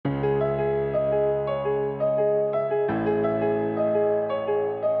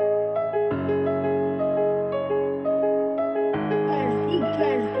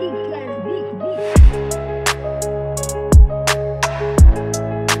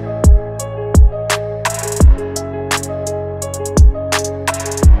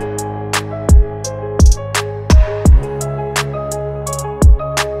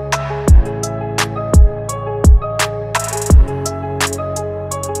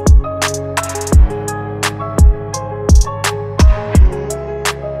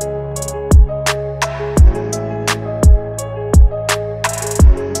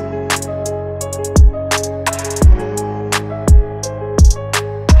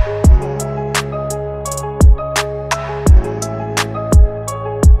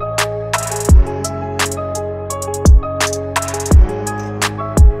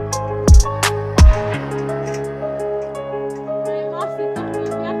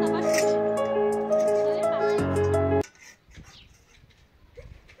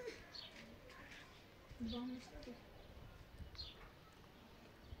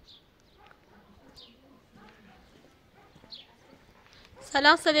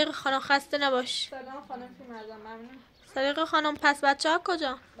سلام صدیقه خانم، خسته نباش. سلام خانم پیرمرد، ممنون. صدیقه خانم پس بچه‌ها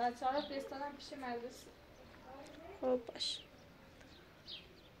کجا؟ بچه‌ها رو فرستادم پیش مدرسه. خب باش.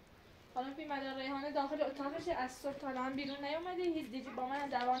 خانم پیرمرد، ریحانه داخل اتاقش از صبح تا الان بیرون نیومده. هیچ دیگه با من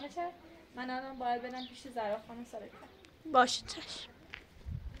دوانه کرد. من الان باید برم پیش زهرا خانم سر کار. باشه چشم.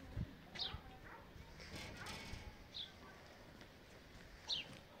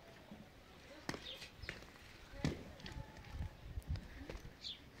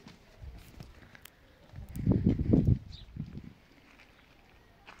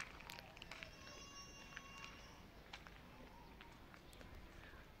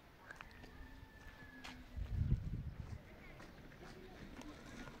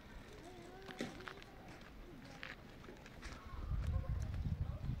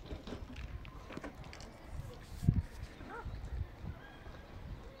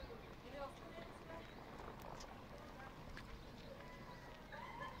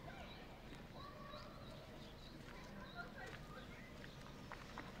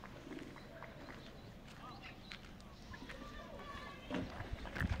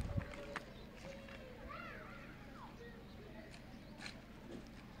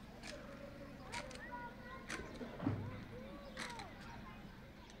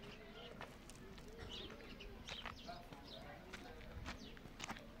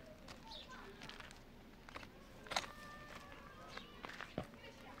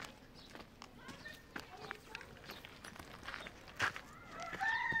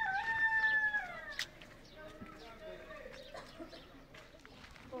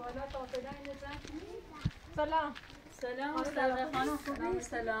 سلام. سلام صدیقه خانم، خوبی؟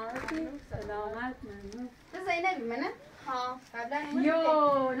 سلامتی؟ سلامت ممنون. زینبی منه؟ ها. قبلا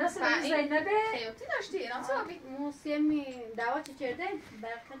یو نصر زینبه؟ خیوتی داشتی؟ اینا چه آبی؟ موسیمی دعوتی کرده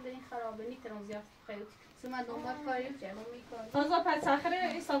برخلاف این خرابه نیترون زیاد خیوتی. سوما دنبال کاری کردم میکنم. آزا پس ساخر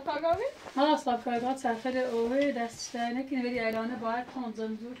این سابکارگاهی؟ ها سابکارگاه ساخر اوه دستش نکنه ولی الان باید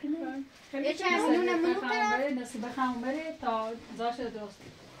تنظیم زور کنه. یکی از نونه منو کنم؟ نصیب خمون بره تا زاش درست.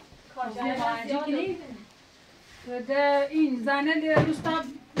 ده این زنه روستا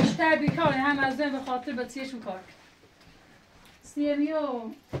بیشتر بیکاره هم از به خاطر بچه‌شون کار. سیمیو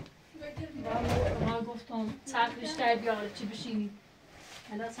ما گفتم چند بیشتر بیاره چی بشینی.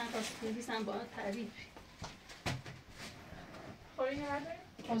 الان چند تا سیویسم با تعریف. خوری نمی‌داری؟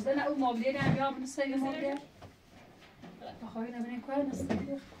 خواستن او مبلیه هم یا من سری مبلیه. بخوای نبینیم کار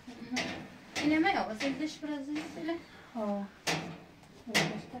نستیده. اینه میگه واسه دش برازیل. ها.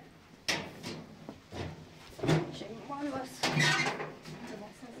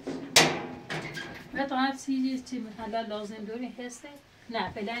 مثلا چیزی مثلا لازم داری هسته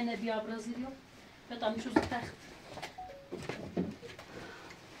نه فعلا بیا برزیلیو مثلا میشه تخت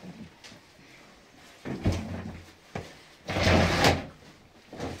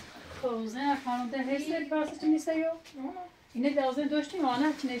خوزه خانم ده هسته واسه چی میسیو اینه لازم داشتیم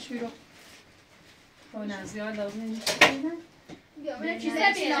آنها چی نشویرو اون از زیاد لازم نیست بیا من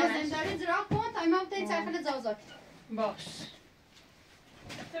چیزی لازم داری درا کن تا ما بتونیم طرف زازا باش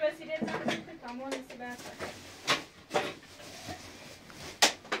تو وسیله زن تمام نصیب است.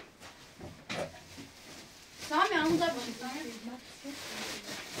 سامی آموزا باشی سامی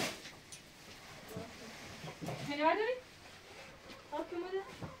هنی برداری؟ آب که موده؟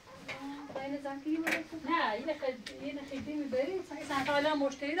 باید زنکی بوده نه این خیلی میبری سنفه الان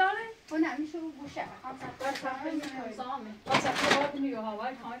مشتری داره او نه میشه رو گوشه سامه سنفه باید نیو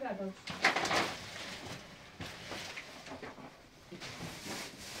هوای خواهی برداشت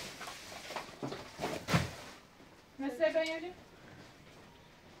مثل بیاری؟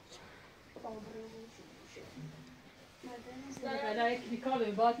 برای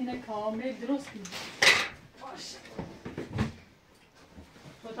کلیکال باید اینه کامل درست کنید باشه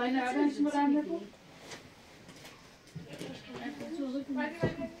با تایی نردنش مرنده بود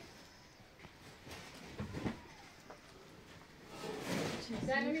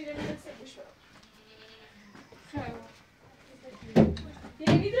زنه میره میرسه گوش برم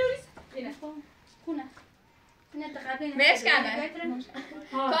اینه میدرویست؟ اینه خونه بهش کنه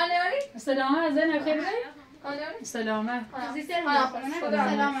کانهاری؟ سلامه زنه خیلی کانهاری؟ سلامه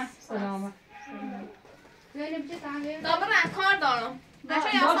سلامه سلامه دابا من کار دارم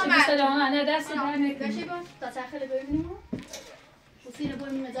باشه سلامه نه دست در نکنی باشه با تا چرخه ببینیم حسین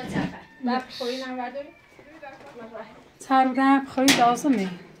باییم مزاد چرخه لب خوری نمبرداری؟ ترودم خیلی لازمه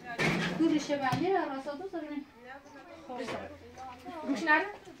گوشه بندی را راستادو سرونه گوش نره؟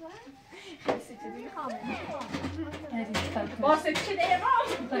 خیلی سیتی دیگه خامه با سیتی که دیگه ما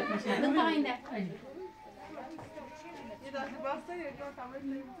دو پایین ده یه دست باسته یه دو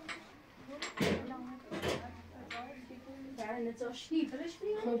تمام برای نزاشتی برش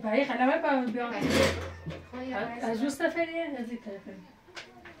بیم خب برای خلمه با بیام خواهی از روز سفریه از این طرفه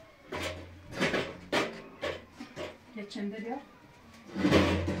یه چنده بیا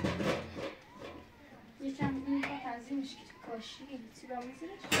یه چند این با تنظیمش که کاشی چی با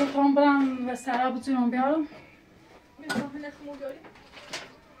میزیرش خب تام برم و سرا بتونم بیارم میخوام نخمو داری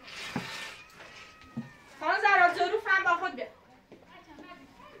خانم زرا ظروف هم با خود بیا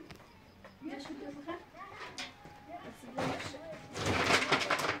بیا شد بخور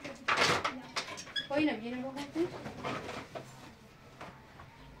پایینم یه نگاه کنید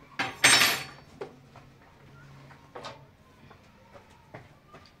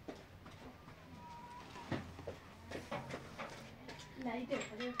نیده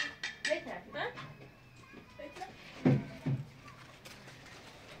بخوری بهتر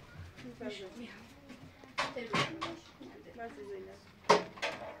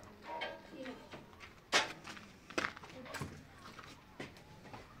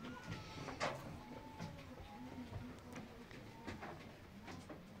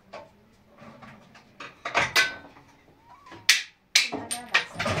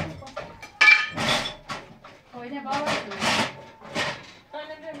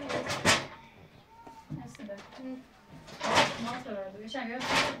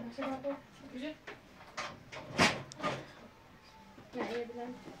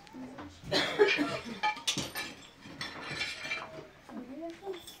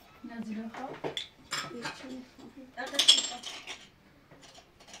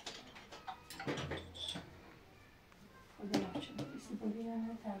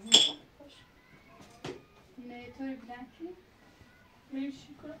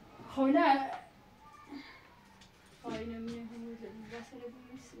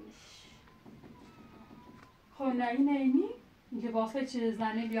اینی اینکه واسه چه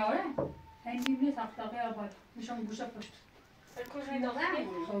زنه بیاره این میبینه تختاقه آباد نشان گوشه پشت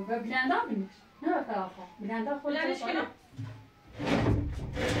خب بلنده بینیش نه بفر آخا بلنده خود بلندش کنم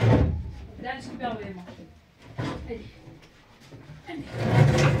بلندش که بیا بایه ما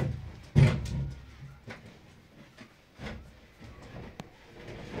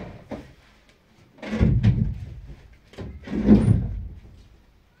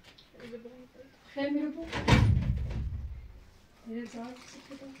خیلی میره بود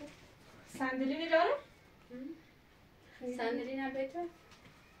صندلی نداره؟ صندلی نه بهتر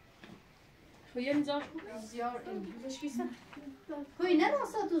خویه میزاش بود زیار بزش کیسه خوی نه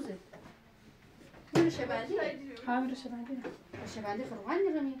راستا دوزه میره شبندی ها میره شبندی شبندی خروغان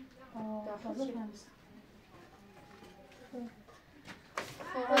نرمی تازه کنیست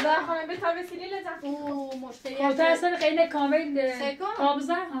خدا خانم به تا وسیلی لذت او مشتری خودتا اصلا خیلی کامل سکان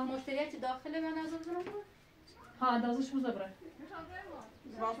قابضه مشتریات داخل من از اون برم ها اندازش بوزه برای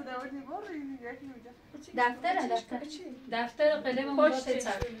دفتر قلم پشت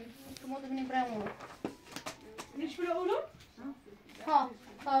تو ما ببینیم برم اون نیش بلا اولو؟ ها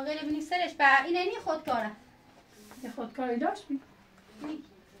قاقل ببینیم سرش با این اینی خودکاره یه خودکاری داشت بی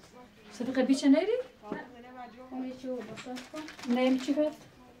صدیقه بیچه نیری؟ اون چی بود بساز کن نیم چی بود؟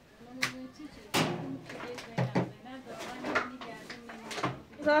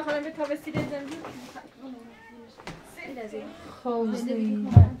 خدا خانم به تا وسیلی زندگی خب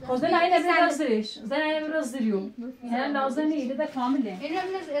زن اینه براز زیرش زن اینه براز زیریو یعنی لازم نیده ده کامله این رو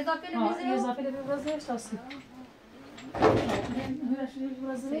اضافه این نمیزه اضافه ده براز زیرش تاستی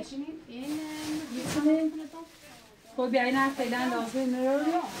این خب بیا این حرف فعلا لازم نرو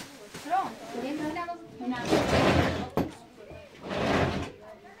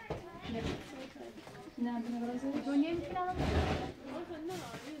نه براز زیرش دنیا میکنم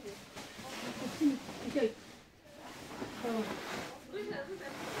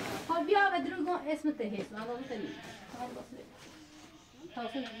خب بیا و درو گون اسم تهیست من باید تنیم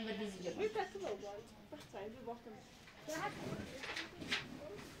تاصل به دزیجه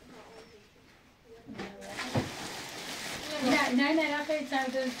نه خیلی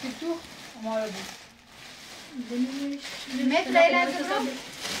چند تو ما رو بود متر ایلان درو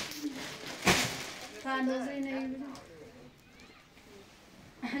تا اندازه نمیبینم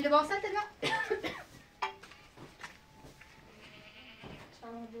لباسات بیا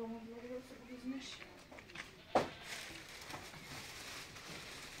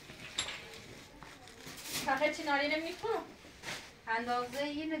فقط چیناری نمیکنم اندازه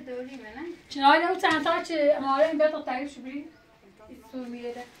این دوری منه چنانه او چند تا چه اماره این بیاد تعریف شو بری تو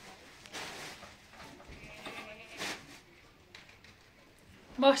میره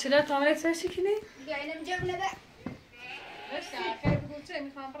باشه ده کامله سرشی کنی؟ بیا اینم جمع نده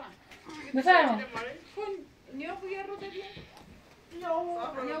بفرما کن نیا بویر رو ببین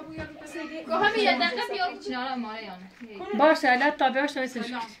گفتم یه دقیقه بیا کنار ما یانه باشه علت تابعش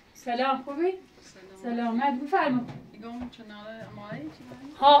تویسش سلام خوبی؟ سلامت بفرما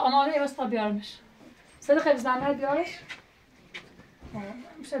ها اماره بس تا بیارمش صدقه زحمت بیارش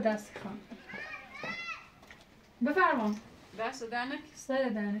میشه دست خان بفرما دست دانک سر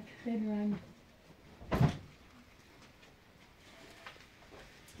دانک خیلی ممنون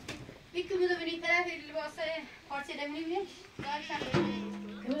بیکو میدو بینی طرف لباس پارچه رو میبینی؟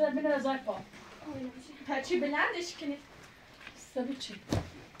 دارش بینه رزای پا پچی بلندش کنی سبی چی؟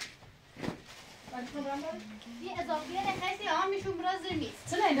 این اضافیه نخیستی آمیشون برازر نیست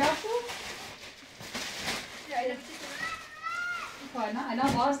چه نه رفت؟ نه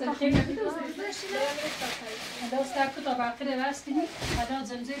الان باز دل خیلی میتونی دست تا باقی راستی الان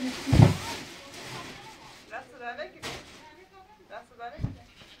زنجیر میتونی دست داره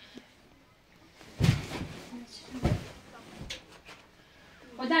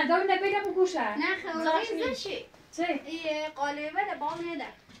و در دار نبیدم گوشه نه خیلی زشی چه؟ این قالبه لبام نده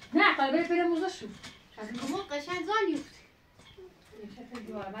نه قلبه پیدا موزه شو کمو قشنگ زانی افت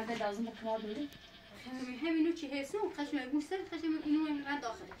من لازم بکنار داری؟ همینو چی هستن خشم گوشتر خشم اینو من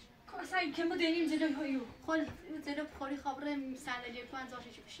داخلش اصلا این که ما داریم جلوی هایو خال جلو بخوری خبره صندلی کو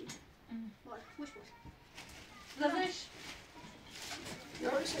انزاشش بشین بالا خوش باش زدش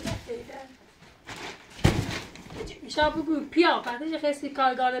یارش میشه بگو پیا وقتی خیلی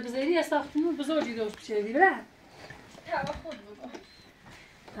کارگاه بذاری از ساختمون بزرگی داشت بشه دیره خود بگو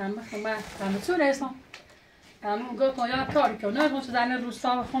تمام چون هستم تمام گفت ما یا کاری کنم نه ما زن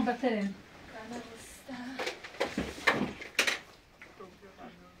روستا بخوام بهتره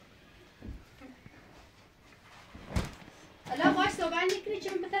حالا باش صبح نکنی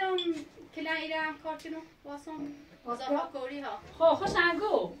چون بترم کلا ایران کار کنم واسم اضافه کوری ها خب خوش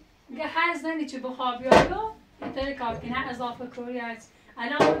انگو میگه هر زنی چه بخواه بیادو اینطوری کار کنه اضافه کوری هست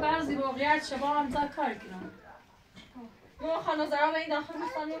الان بعضی موقعیت شبا هم زن کار کنم ما خانوزرا به این داخل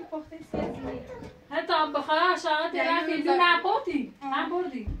مستانیم پخته سیزی حتی بخواه شاید رفتی دو نپوتی هم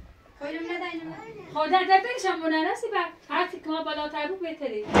بردی کویرم نداینم خدا در پیشم مونه نسی با هرچی که ما بالاتر بود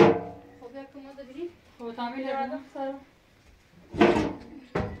بهتری خب یک کماد ببینیم خب تامیل بردم سر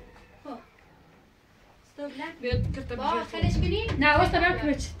استو بلند بیاد کتا با خلش کنی نه واسه برم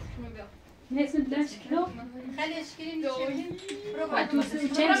کوچ نیستم بلند شکلو خلش کنی برو و تو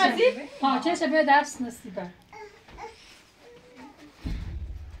چه شبه دست نستی بر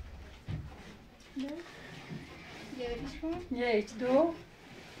یاریش کن یک دو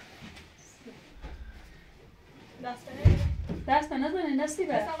دست نزنه نستی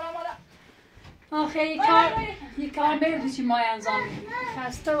بر آخه یک کار بردی چی مای انجام میدی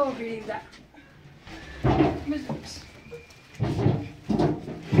خسته و گریده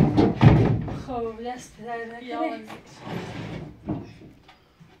خب دست در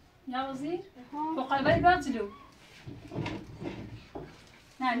یاوزی خب قلبه باید جلو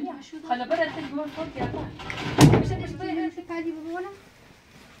نه نیا قلبه را تجمع خود گرده چه پدی ببونم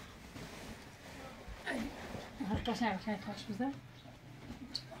هر کس نگه تاش بزن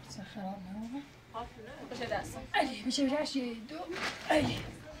چه خراب نمونه باشه دستم علی بشه بشه یه دو علی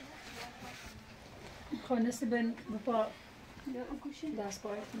خب نستی بپا دست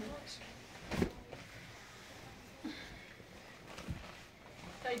باید میباش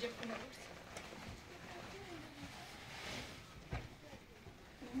تا ایجب کنه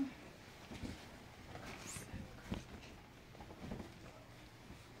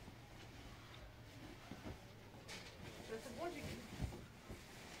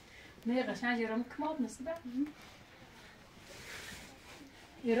نه قشنگ یارم کماد نستی با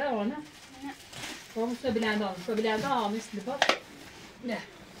یاره آنه خب تو بلنده آن مثل با نه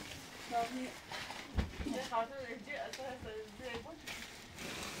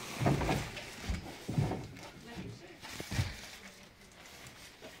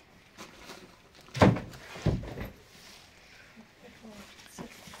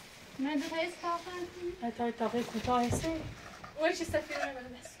من دو تا استاقم تا تاقی کوتاه هستی وای چی سفیر رو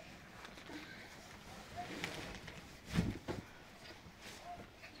بده دست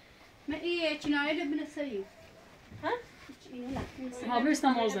من این چنانی رو بنسریم ها؟ ها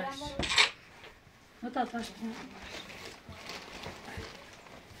بیستم آزش نه تا تاش کنم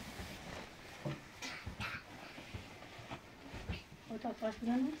تا تاش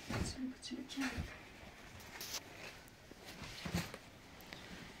بزنم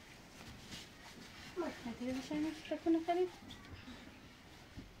نتیجه بشه اینو فکر کنه خرید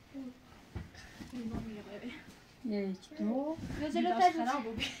یک دو یا جلو دست تر خراب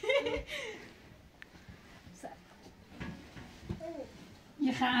بود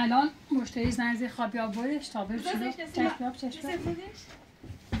یه الان مشتری زنگ زد خواب یا بودش تا بریم شروع چشم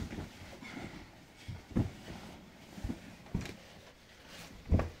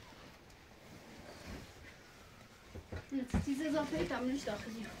چیز اضافه تمرینش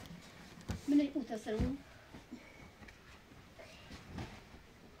داخلی من متصلم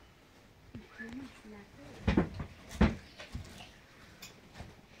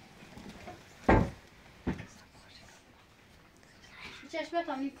چشمت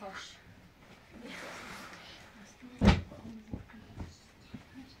هم میپاش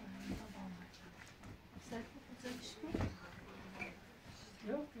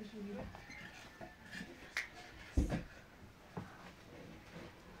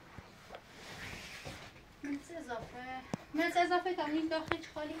من اضافه تمرین داخلش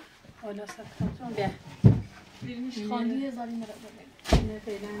خالی حالا ساختم بیا بیرونش خالی هزاری مرد نه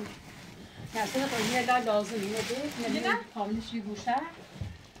فعلا نسل قویه لا لازم اینه نه کاملش یه گوشه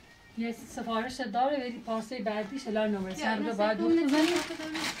یه سفارش داره ولی پاسه بعدیش الان نمره سر رو باید دوست بزنیم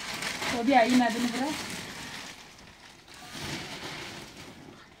خب بیا این مدنی بره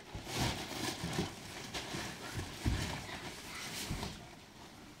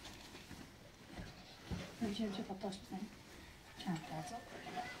چه پاتاش بزنیم چند تا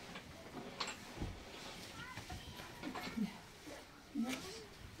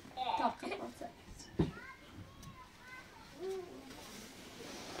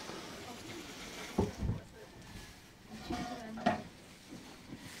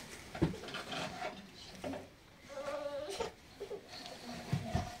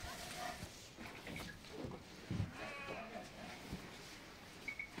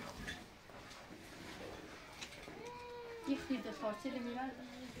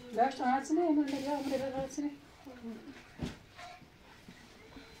داشت آناتسنه من دیگه اون آناتسنه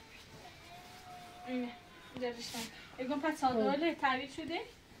اینه درشتم اگه پس صادره تعریف شده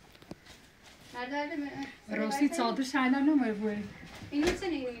راستی صادر شاینا نمره بود اینو چه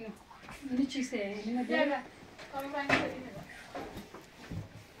اینو اینو چیزه اینو بیا بیا کارو رنگ کنیم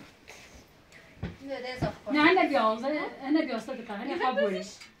نه نه بیاسته بکنه نه خواب بوریش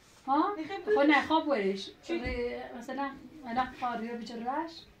ها خب نه خواب بوریش مثلا الان قاریو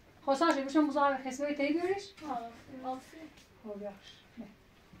بچرش خواستاش بشم مزار خسمه تی بیوریش خب بیاش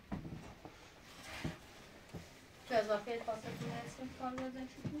تو اضافه خاصه اسم کار بزن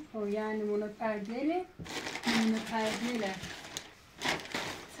خب یعنی مونو پردیله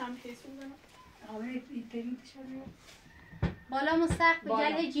سم خیسون دارم آره این ترین تشاره بالا مستق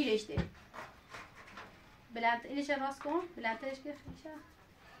بگل جیرش ده بلند اینش راست کن بلندش که خیشه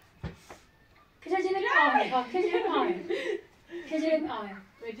کجا جنبی آمه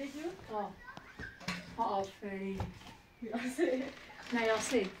بجه جو آفرین نه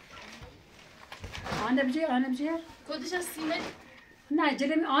یاسه آنده بجه کدش از سیمه نه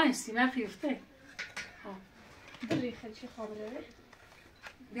جلم سیمه خیفته دلی خیلی چی خابره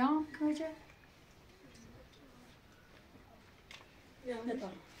بیام کجا بیام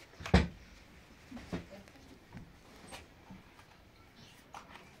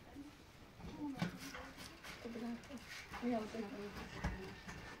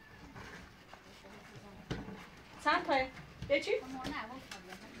چند تای؟ به چی؟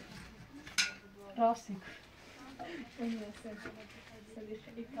 راستی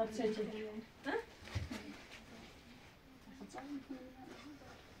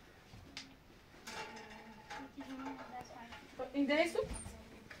این دنیسو؟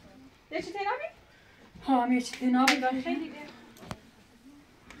 یه چی تینامی؟ ها یه چی تینامی خیلی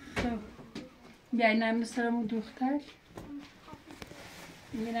بیایی نمیسترم دختر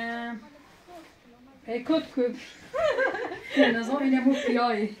میرم کد کب نظام اینه مو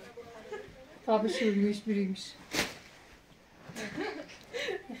پیایی تا بشوریمش بریمش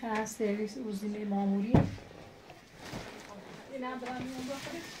یه خیلی سرویس اوزینه ماموری این هم برام میون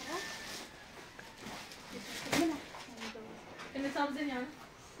داخلی این حساب زنیان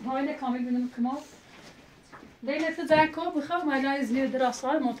هاینه کامل بینم کمال بین تو زنکا بخواه مالا از نیر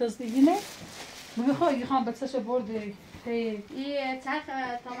دراسال منتظرینه بخواه یخوام بتسش برده یه تخ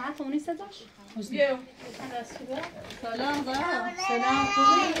طمعت اونی صداش بیو سلام زهرا سلام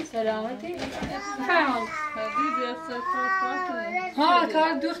خوبی سلامتی بفرمایید ها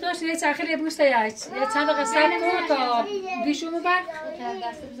کار دوخت داشت یه چرخی بوسته یه چند دقیقه صبر کن تا دیشو ببر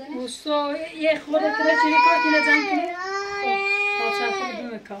بوستو یه خورده تره چیلی کار تینه زن کنی تا چرخی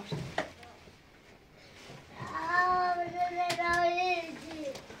بدون کار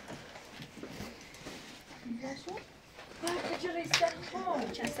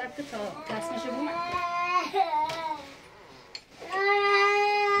چند سبت تا تصمیشه بود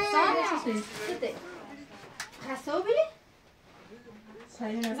ساده خسته بلی؟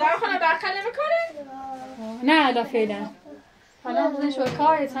 زن خانه برقل نمیکنه؟ نه الا فعلا حالا بودن شوی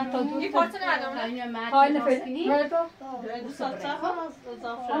کار چند تا دور یه کارت ندارم حالا فعلا دو ساعت هم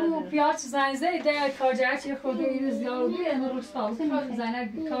اضافه همون پیاز زنزه ده کار جهتی خورده این زیادی اینو رو سالتیم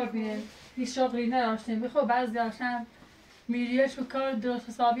زنگ کار بینه هیچ شغلی نداشتیم بخو بعضی داشتن میریش و کار درست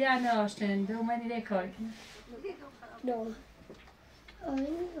حسابی هم نداشتن به اومد اینه کار کنه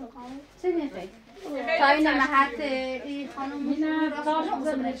چه میخوایی؟ تا این محط این خانم نه کار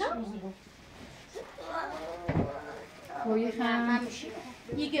بزنه خویی خم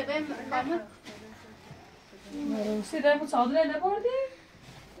یه به لمه سیده بود صادره نبردی؟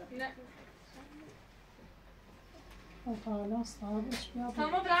 نه حالا صاحبش بیا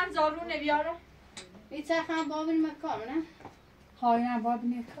تمام برم زارونه بیارم این چه خواهم بابین مکان نه؟ های نه باب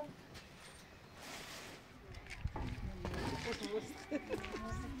نیکا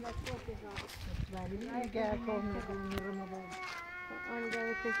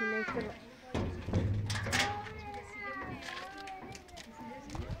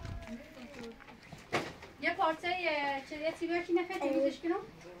یه پارچه یه تیبرکی نخواهی تیویزش کنم؟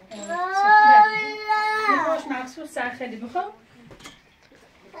 یه باش مخصوص سر خیلی بخوام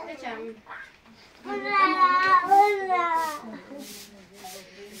بچم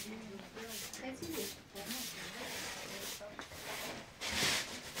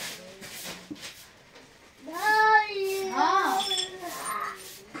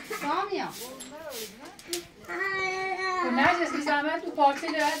سامیا نجس بی زحمت تو پارچه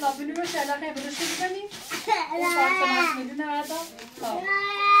لعبت لابینی رو شلقه برشو بزنی؟ اون پارچه مست میدونه بردا؟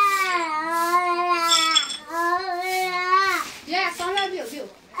 بیا سامیا بیو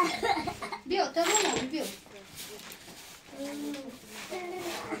بیو تا بومو بیو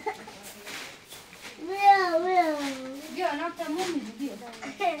بیا نه تا بومو بیو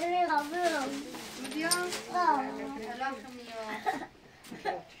بیا الان خمیا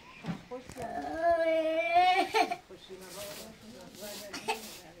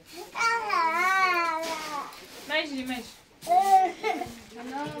مجری مجری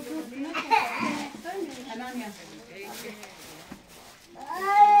الان یا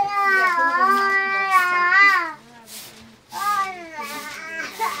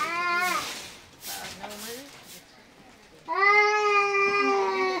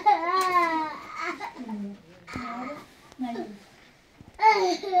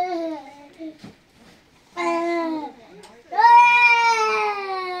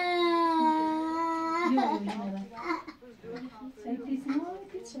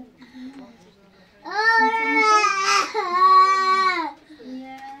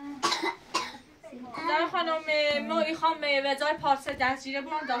زن خانم ما ایخوام وزای پارسه دستگیره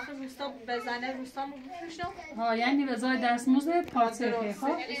برم داخل روستا بزنه روستا مو بفروشم ها یعنی وزای دستموز پارچه خیلی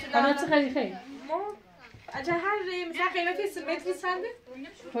خواه حالا چه خیلی خیلی؟ ما اجا هر مثلا قیمتی متری چنده؟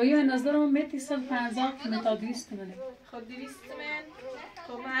 خواهی به نظرم متری 150 تا 200 منه خود 200 من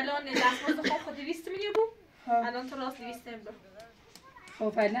خب من الان دستمزد خود 200 میلیون بود الان تو راست 200 من خب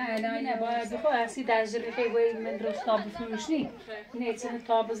فعلا الان باید بخوا اصلی در جبه خیلی باید من رستا بفروشنی این ایتسن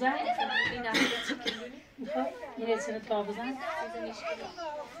تا بزن این ایتسن تا بزن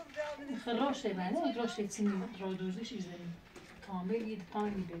خراشه بله راش ایتسن را دوزش ایزنی کامل اید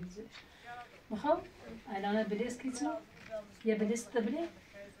پانی بریزش بخوا الان بلیس کیتنا یه بلیس تبلی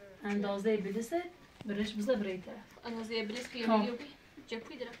اندازه بلیسه برش بزه برای طرف اندازه بلیس که یه میلیون بی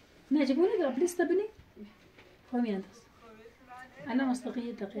جبوی دارم نه جبونی دارم بلیس تبلی خواهی انداز أنا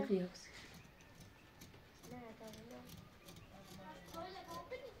مستقية دقيقة يا أختي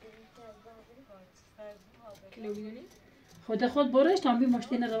کیلو بیونی؟ خود برش تا بی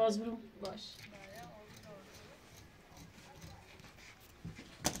مشتین رواز برو باش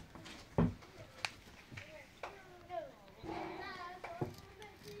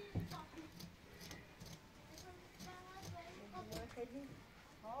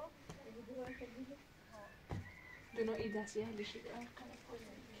دونو ایداسی هلیشی دارم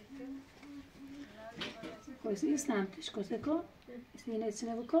خویسی ایستم تش کسی کن ایستی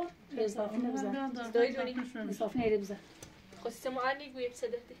نیستینه بکن اضافه نبزن دایی دونی اضافه نیری بزن خوسته ما عنی گویه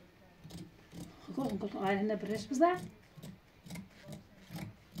بسدهده خب کن آره هنه برش بزن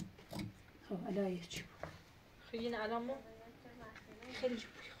خب علایه چی بود خیلی الان ما خیلی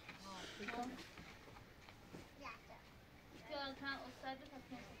جبوی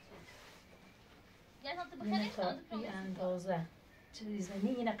اینه تا این اندازه چیزی زنی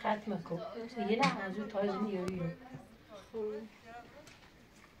اینه قطع مکن یه نه از اون تای زنی یوری رو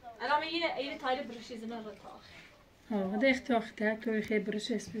الان یه تایل برشی زنه رو تا آخر ها ده اختیار کرد توی خیلی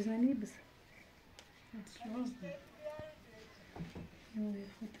برش اسم بزنی بزن یوی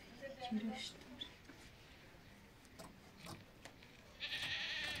خود چی رشت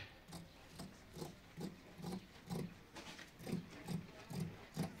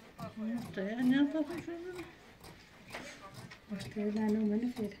مشكلة أنا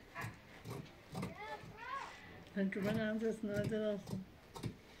ومن فير أنتوا بنا عم تسمعوا دراسة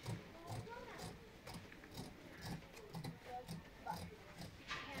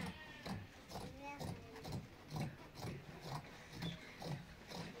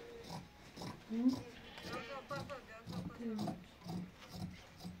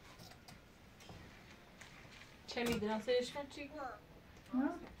چه میدونم سرش کن چی؟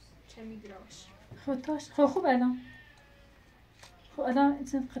 چه میدونمش خب تاش خوب الان خب الان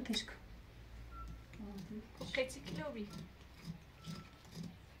انسان قطعش کن قطعی کلوبی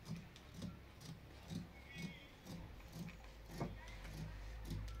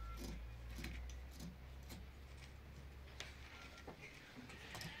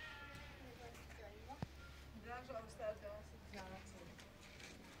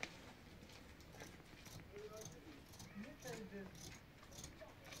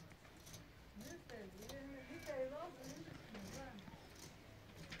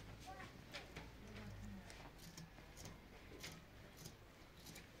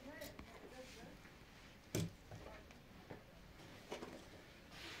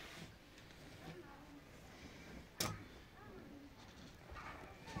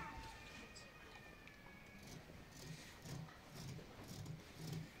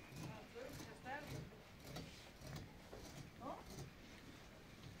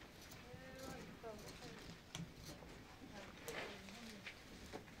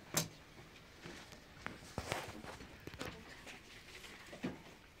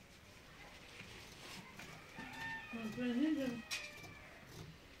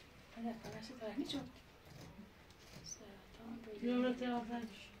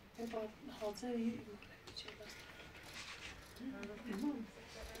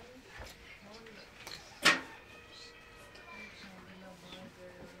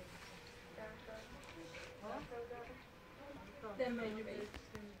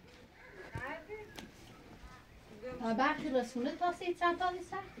برخی رسونه تا سی چند تا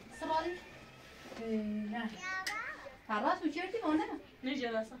نیست سرالی نه فراز بچردی مانه نه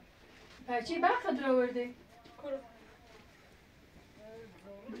جلسه بچه برخی در آورده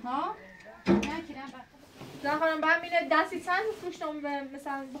ها نه کیرم نه خانم باید میره دستی چند روز روش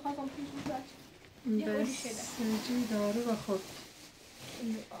مثلا بخواستم پیش بزرد بسیجی داره و خود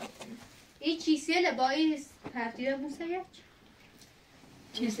این چیزیه لبایی ترتیب بوسه یک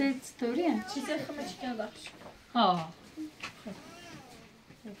چیزه ستوریه؟ چیزی خمه چیکن داشت آه خب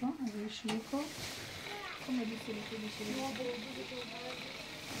بابا از شروع کن خمه بیشتری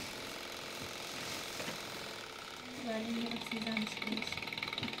ولی یه چیزم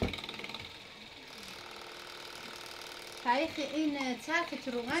تاریخ این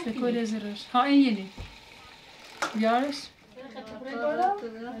چرخ روغن سکول زرش ها این یعنی بیارش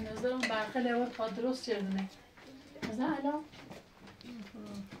نظرم برخی لوت خواهد درست چردنه نظر الان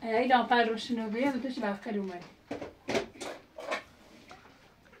ای لامپر روشنو بیه بتوش برخی اومد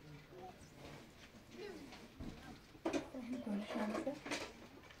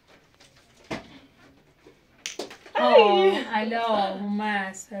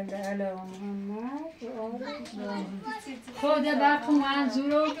اللهم صل علی محمد خود برخو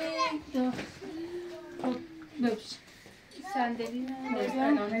منظورو بید خب ببش صندلی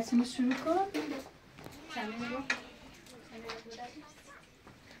نه نسیم شروع کن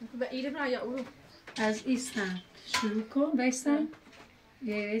و ایرم را یا اورو از ایستن شروع کن بیستن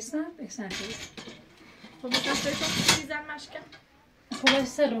بیستن بیستن خب مثلا فکر چیزم مشکل خب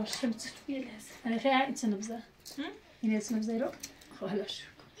ایسته روش شمت یه لحظه خیلی ایتونو بزن این اسم بزنی رو خب حالا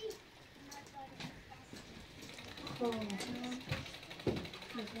شروع کن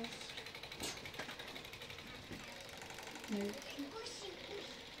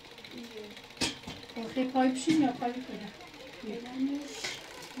خب خیلی پای بشین یا پای بکنم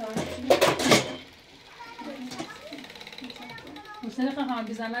حسین خواهم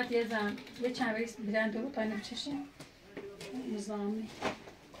بی زحمت یه چند ویس بیدن دارو پای نبچشیم نظامی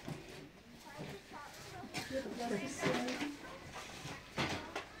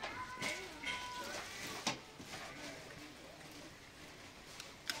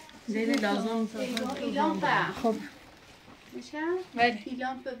دیگه لازم این لامپه خب میشه؟ بله این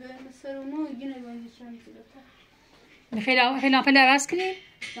لامپه به مثل اونو یه نبایی چون میده خیلی لامپه عوض کنیم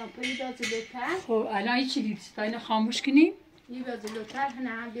لامپه یه دازه لوتر خب الان هیچ چی دیدید تا اینو خاموش کنیم یه دازه لوتر نه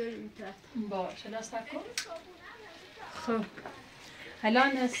هم بیاریم این طرف باشه دست کن خب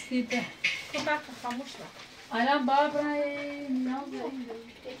الان نسیده خب برخ خاموش رو الان برای نیاز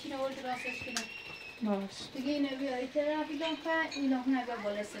یکی نورد راستش کنم باش دیگه اینو بیاری طرف این لامپه این لامپه نبیا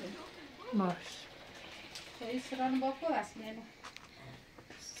بالا سرم باش خیلی سران با کو هست نبا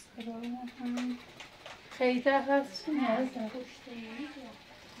خیلی هست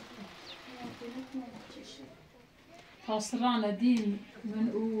پاسرا ندیم من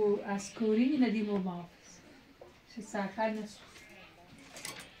او اسکوری ندیم و محافظ چه سرخر نسو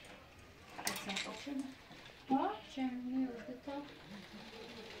چند تا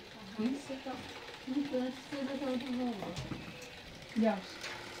یا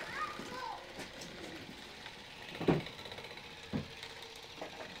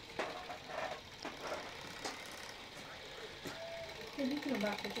خیلی رو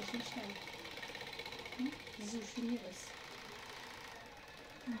برخی کشیش نمید زوشی نیست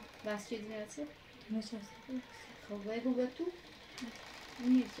بس چیزی نرسه؟ نشسته خب بگو به تو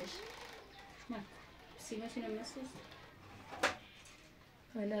نیستش من سیمه چی نمیسوز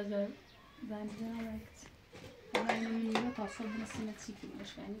خیلی از زنجه نمید من نمیدونم تاصل بنا سیمه چی کنیش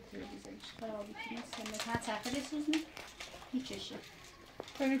یعنی تلویزیونش خرابی کنیش سیمه هر چرخه سوز نی هیچشه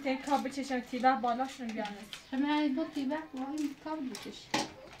کنید یک کابل چشم تیبه بالاشون بیانست همه دو تیبه و این کابل بکش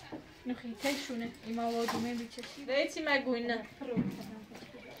نخی تیشونه ایما و دومه بچشی ریتی مگوینه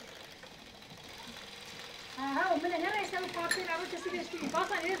ها من هنا يسوي فاصل عروض تسوي يشتري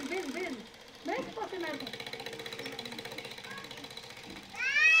فاصل بين ما يتفاصل معكم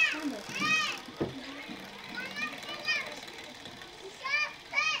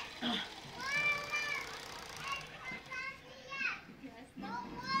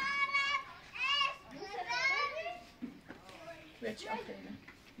بچه آخرینه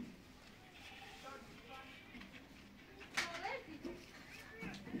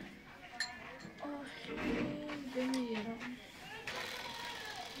بمیرم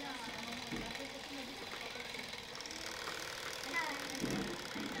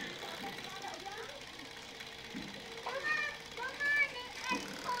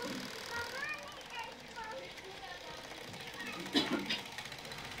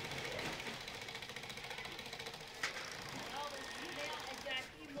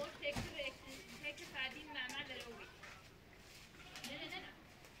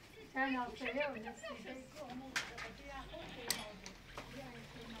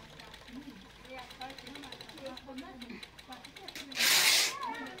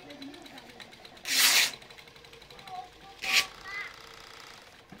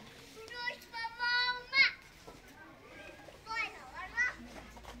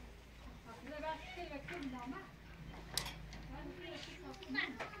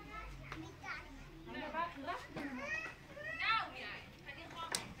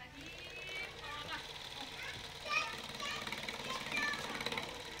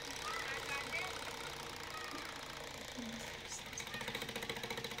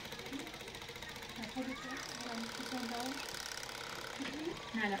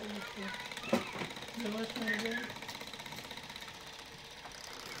نه لا زواج کنه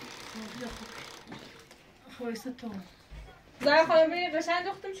خویسته تو زای خواهی ببینید قشنگ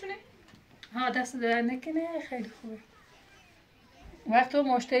دختم شونه؟ ها دست در نکنه خیلی خوبه وقت تو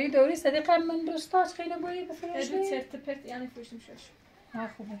مشتری دوری صدیقه من دوستاش خیلی بایی بفروشی خیلی چرت پرت یعنی فروشیم شوش ها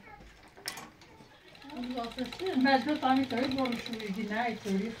خوبه مجبور تامی توی برو شویدی نه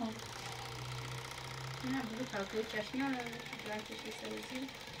ایتوری خون نه بگو تاکوی چشمی ها رو برای چشمی سوزی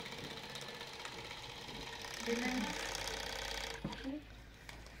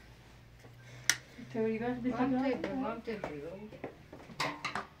ایتوری وقت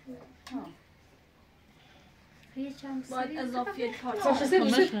باید اضافی کار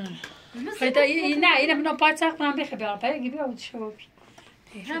خیلی نه اینه منو پای سخت کنم بخی بیارم پای گیبی آود شو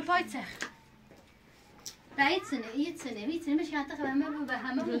هم پای سخت بعید سنه ایت سنه هیچ سنه میشه حتی همه رو به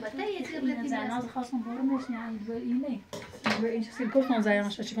همه رو بته یه چیز این زناز خواستم برو میشنی اینه این چیزی گفتم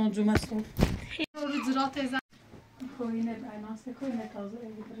زیانش چی کنم جمعه است رو زرات زن خو اینه ایناست کو اینه تازه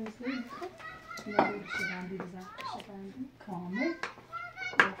ایدی برسید یا شدن دیزن شدن کامل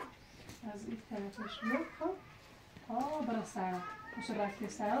از این طرفش رو خب ها برای سرا باشه رفتی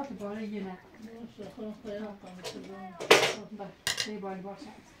سرا تو باره یه نه یه باری باشه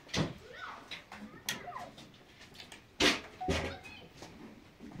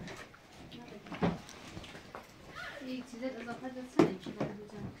یک چیز اضافه دستن چی داره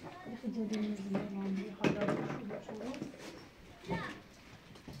بزن خیلی میزنم خدا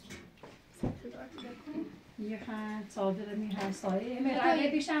یه خند صادر می هر سایه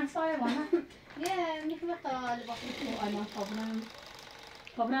میره بیشتر سایه وانا یه میخوام تا لباس الان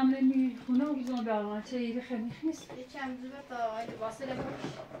قبرم نمی خونه و بزن به آقا چه ایده خیلی نیست یه چند روزه تا لباس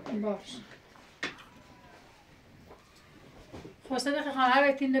باش خواسته دقیقه خواهر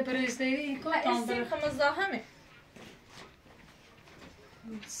بایدین نبرزده این کن تان اسیم خم زاهمه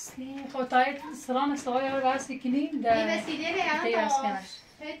خب تایید سلام سوای رو راست کنیم در این وسیله به دیگه الان از تا کنش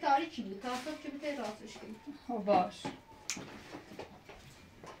خیلی تاریکی بود تا صبح که بوده راستش کنیم. خب باش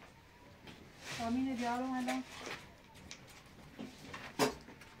امین بیارم الان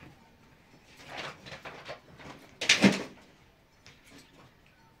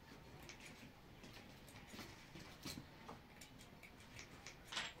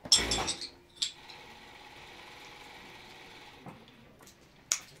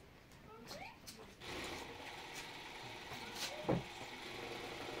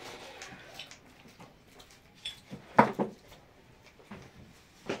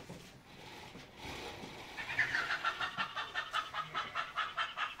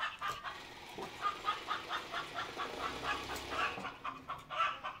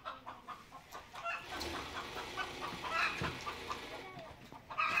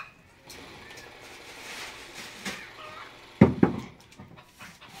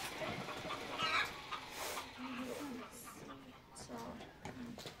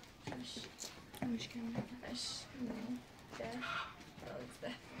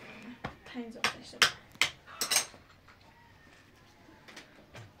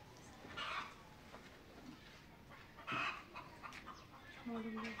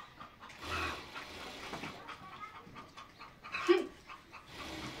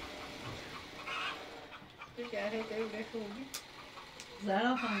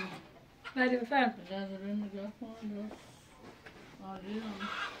زهرا خانم بله بفرم اجازه رو نگاه کن درست عالی هم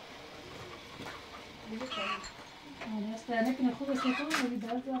آره است در نکنه خوب استفاده کنی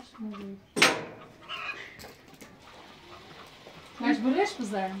درد داشت مجبورش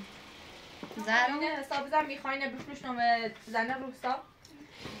بزن زهرا حساب بزن میخواین بفروش نامه زنه روستا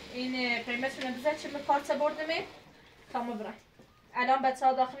این قیمتشونه بزن چه پارچه بردمه تا ما برن الان بچه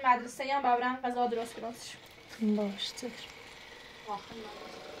ها داخل مدرسه هم ببرن غذا درست کننش باش تکر داخل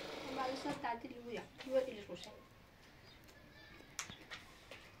مدرسه تعطیلی بویا تو ایلش روشه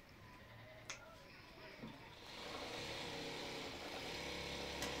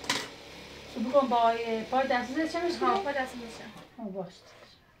شو بکن با پای دستوزه چه میشه؟ ها پای دست میشه باش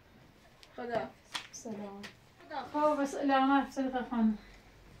خدا سلام خب بس سلامت صدقه خانم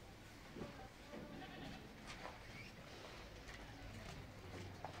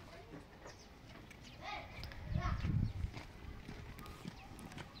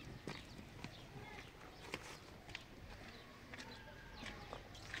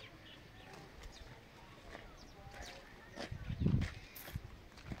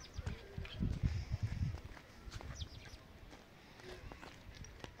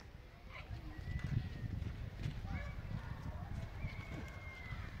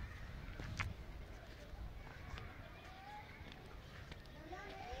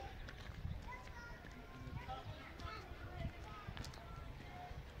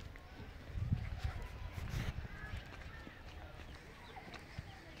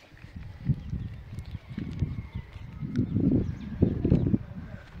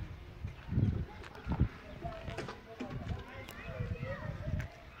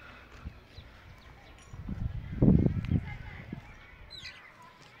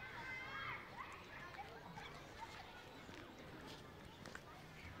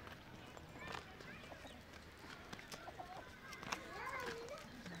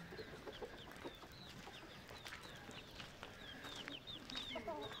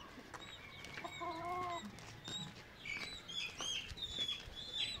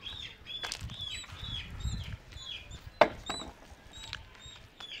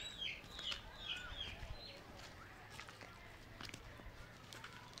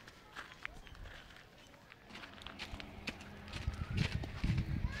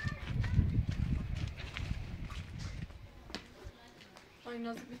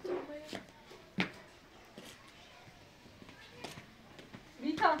Nasıl bitti oraya?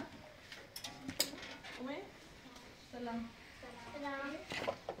 Vita. Come? Selam. Selam.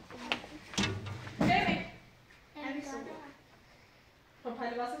 Cemil. خب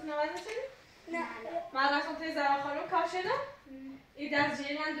حالا واسه نوازه شدی؟ نه من رفتم توی زرا خانم کار شدم این درجه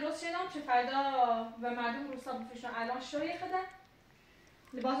من درست شدم چه فردا به مردم روستا بفروشن الان شوی خدا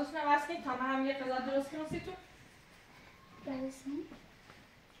لباساتون عوض کنید تا من هم یه غذا درست کنم سیتون برسیم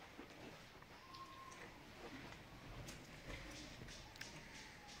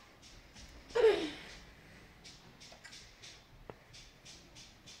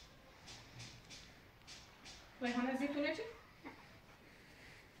ریحانه زیتونه چی؟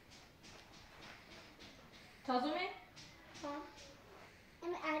 تازه می؟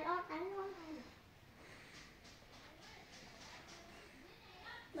 الان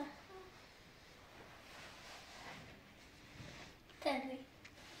تری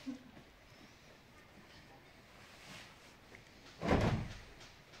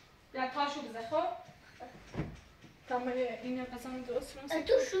تمام این قسم درست رو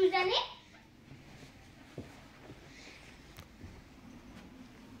تو شوزنی؟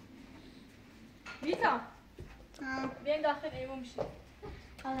 ویتا بیاین داخل ایمون میشید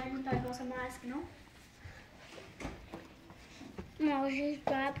حالا این تایی واسه ما هست کنم موجود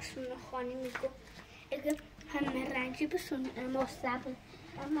باید بسونه خانی میگو اگه همه رنگی بسونه اما سبه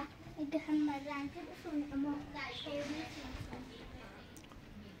اما اگه همه رنگی بسونه اما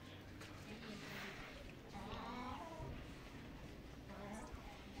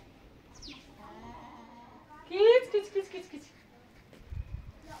کیت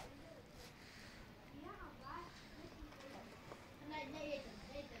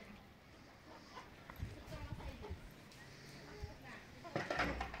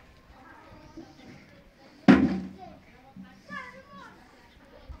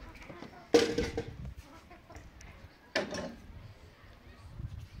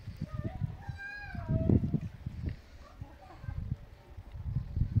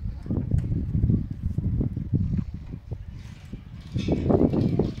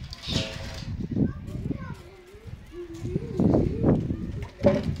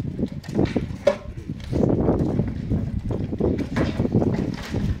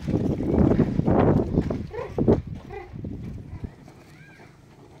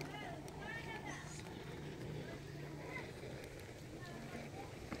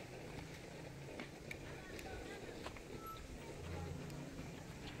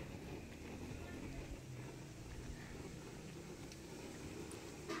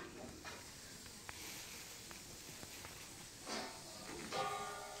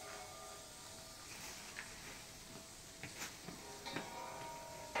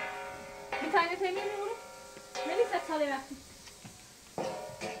tane temin olur. Melisa çalıyor.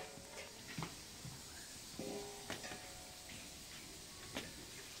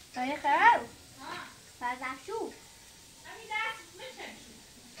 Dayı خير فازم شو همین دست میشن شو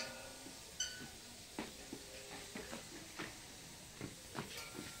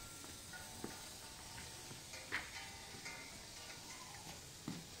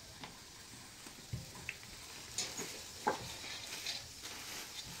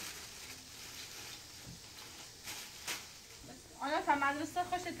آنا تا مدرسه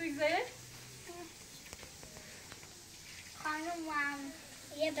خوشت بگذره؟ خانومم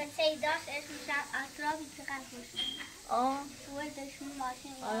یه بچه داشت اسمش اطرافی چقدر خوش تو دشون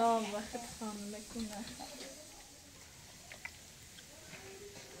ماشین وقت خانم بکنه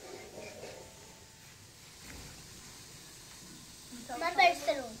من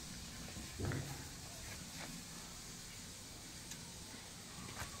برسلون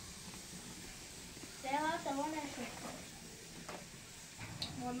سیما سوان نشد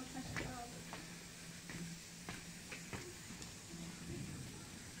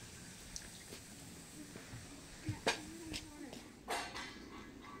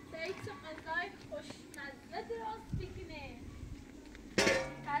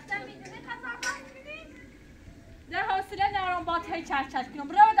چرچ کنم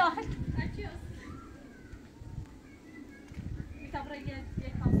برو داخل میتونم برای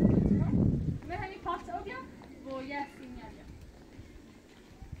یک کاسه کنم به همین پاسه او بیام و یک سینیا بیام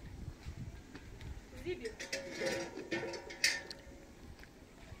زیبیو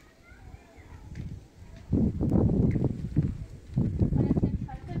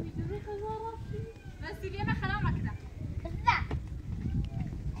سیبیه من خرام نکردم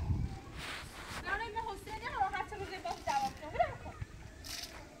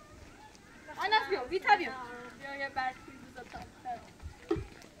بیا یه برکی بزرگ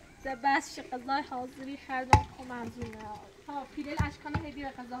ده بس ش غذای حاضری خردم خو منظومه ها پیلل اشکانه هدیه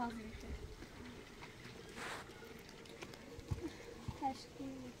غذا حاضری شد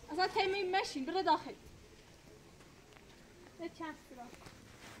اصلا تیمی مشین بره داخل یه چند سرا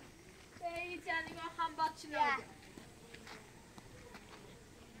ای جانی ما هم باد چی نگه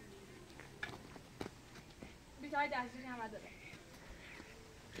بیتای دستجوری همه داره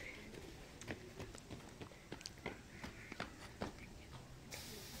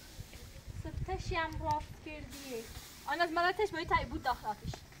تشی هم راست کردی آن از مراتش باید تایی بود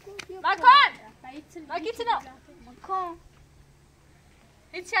داخلاتش مکان مکیتنا مکان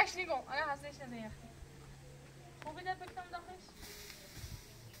هیچ چیش نگم آیا حسنش نمیخی خوبی ده بکنم داخلش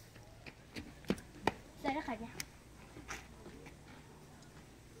داره خیلی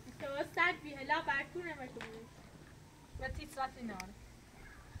تو سر بیهلا برکور نمیشه و تیت راتی ناره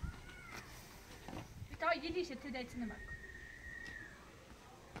بیتا یه دیشه تو دیتی نمکن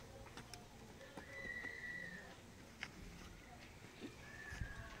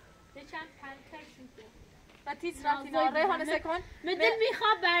چند پنکر شده و تیز راتی ناره هانه سکن مدل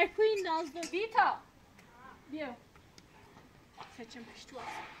میخواب برکوی نازدو بیتا بیا چم پشتو است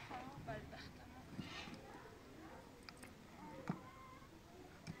بدبختم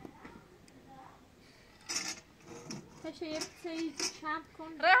تشه یه سری کم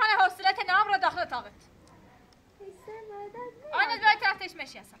کن ریحانه حوصلت نام رو داخل اتاقت آنت باید تحتش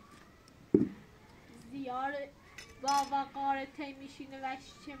مشی هستم زیار با وقار تی میشینه و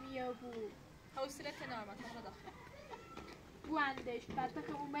چه میه بود حوصلت نام رو داخل بوندش بعد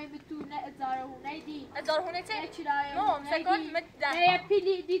که اون به تو نه ازارهونه دی ازارهونه تی؟ چرای نو سکن نه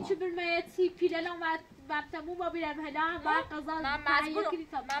پیلی دی چه برمه تی پیله لام وقتمون با بیرم هلا با قضا من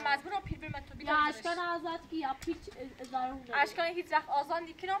مزبورم پیل برم تو بیدم یا اشکان آزاد کی یا پیچ ازارهونه اشکان هیچ وقت آزاد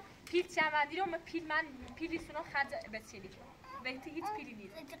نیکنم پیل چمندی رو من پیلی سونو خرج بسیاری وقتی هیچ پیلی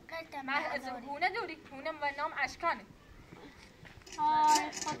نیست من از هونه دوری هونه و نام اشکانه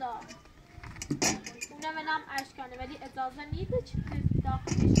آه خدا اونم نام اشکانه ولی اجازه نیده چه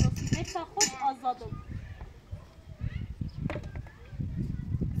داخلش رسیده تا خود آزادم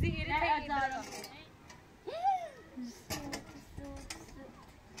زیری تایی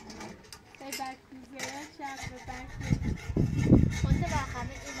به برکوزه چند به برکوزه خود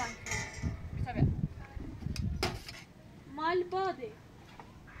برخمه ایوان کتابه مال باده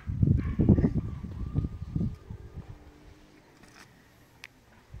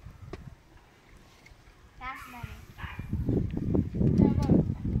دست منه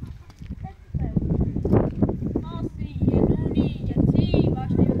ناسی یه نونی یه تی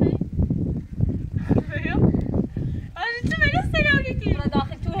باشه یه آره تو بگه سلامتی من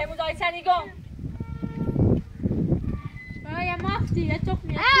داخل تو همون دای سنیگم یه مافتی یه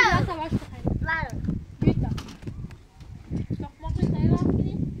تخمی یه تی لاسا باش بخیلی بیتا تخماقش نایی رفت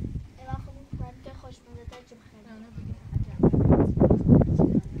کنی؟ ایوان خوب کنم که خوش مونده تا چه بخیلی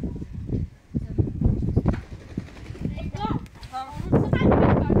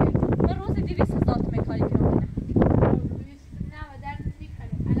من روز 200,000 تومه کاری کنم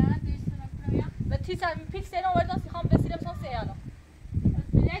و تیز هم پیک سینا وردان سیخوام بسیرم سان سیالا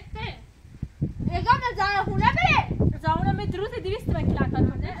اگه ازارهونه بره زاونه می روز 200 تومه کلان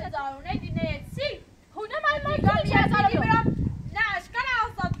کنه ازارهونه دی نه سی هونه من کنی ازارو برم نه اشکال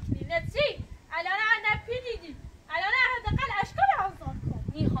آزاد کنی نه سی الان نه پیدیدی الان حداقل اشکال آزاد کن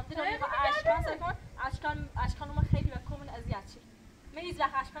نی خاطر اشکان سکن اشکان ما خیلی بکومن اذیت شد من هیچ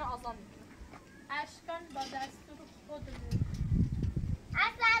وقت اشکان آزاد نمیکنم اشکان با دستور خودمون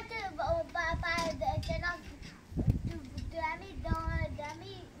اصلا تو جناب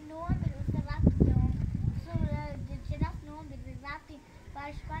دمی نوم بیروسته وقتی جناب نوم بیروسته وقتی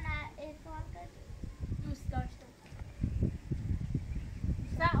باشکان احسان کرد دوست داشتم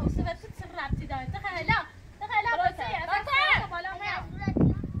نه اوسه به تو چه ربطی داره تخیلا بسی از بالا میام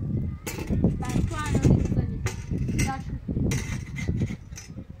بس تو الان نیستانی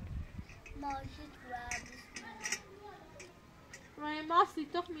ماشی روی ماسی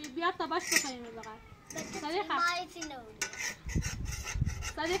تخمی بیار تا باش بخوریم بقید صدیقه مایتی نوری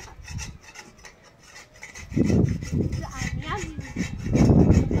صدیقه امیازی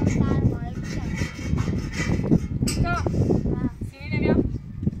تا سینی نبیا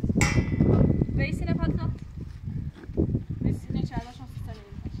بیسینه پاتا بیسینه چهلاشون سیستانه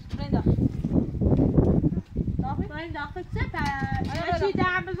برین داخل بریم داخل چه پر چی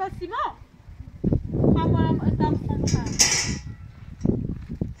دهم بزا سیما خواهم اتاق خون بخورم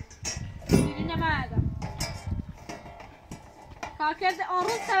سیری نمردم کار کرده آن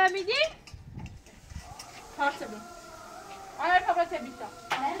روز سبب میدی؟ کار سبی آنها پاپا تبیتا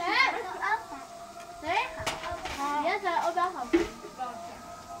یه ذره او بخواب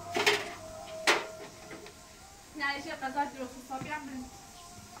نریشه قضا درست حسابی هم بریم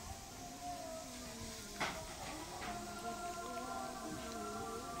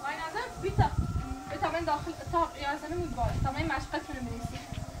آی نظر بیتا من داخل اتاق یازنه میباد تا من مشقت رو بنویسی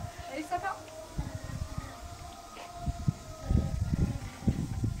بریستا تا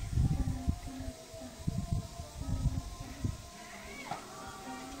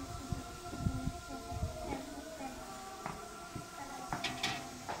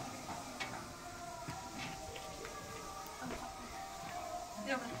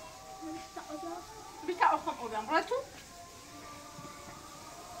بیتا آخم اوبیم برای تو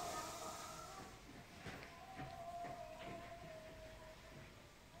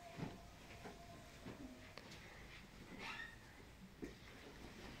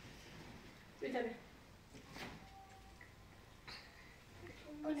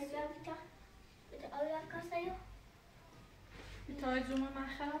بیتای زوم من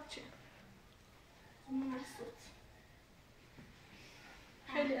خراب چه؟ زوم مسود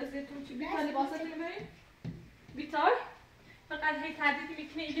خیلی اذیتون چی؟ بیتا لباسات نمیبریم؟ بیتای؟ فقط هی تردید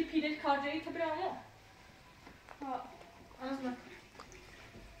میکنه ایده پیلت کارجایی تا برامو از من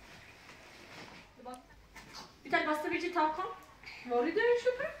تاکن وارد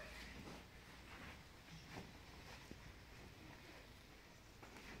شو کن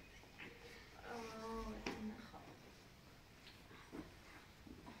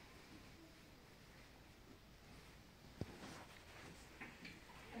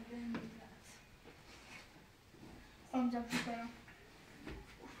آنجا بکنم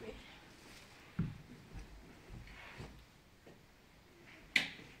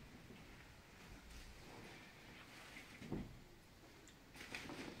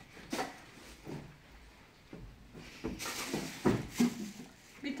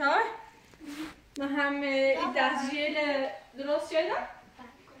بیتار ما هم دستگیر درست شدم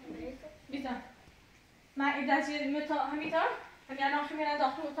بیتار من دستگیر همیتار همی الان خیلی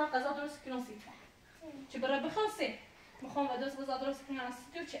داخل اتاق غذا درست کنم سید چه برای بخواسته میخوام و دوست غذا درست کنم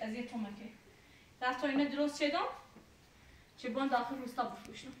سید چه از یه تومکه رفت تا اینه درست شدم چه بان داخل روستا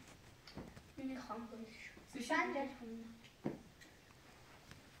بفروشم میخوام بایش سوشن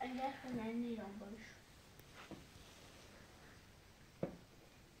اگر خونه نیرم بایش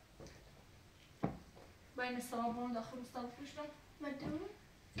با این صابون داخل روستا بفروشم مدام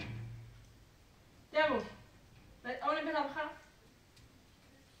دارو اونو بذار بخیر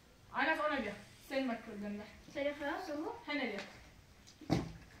عینت اونو بیا سین مکتوب دنده سری خلاص هنه بیا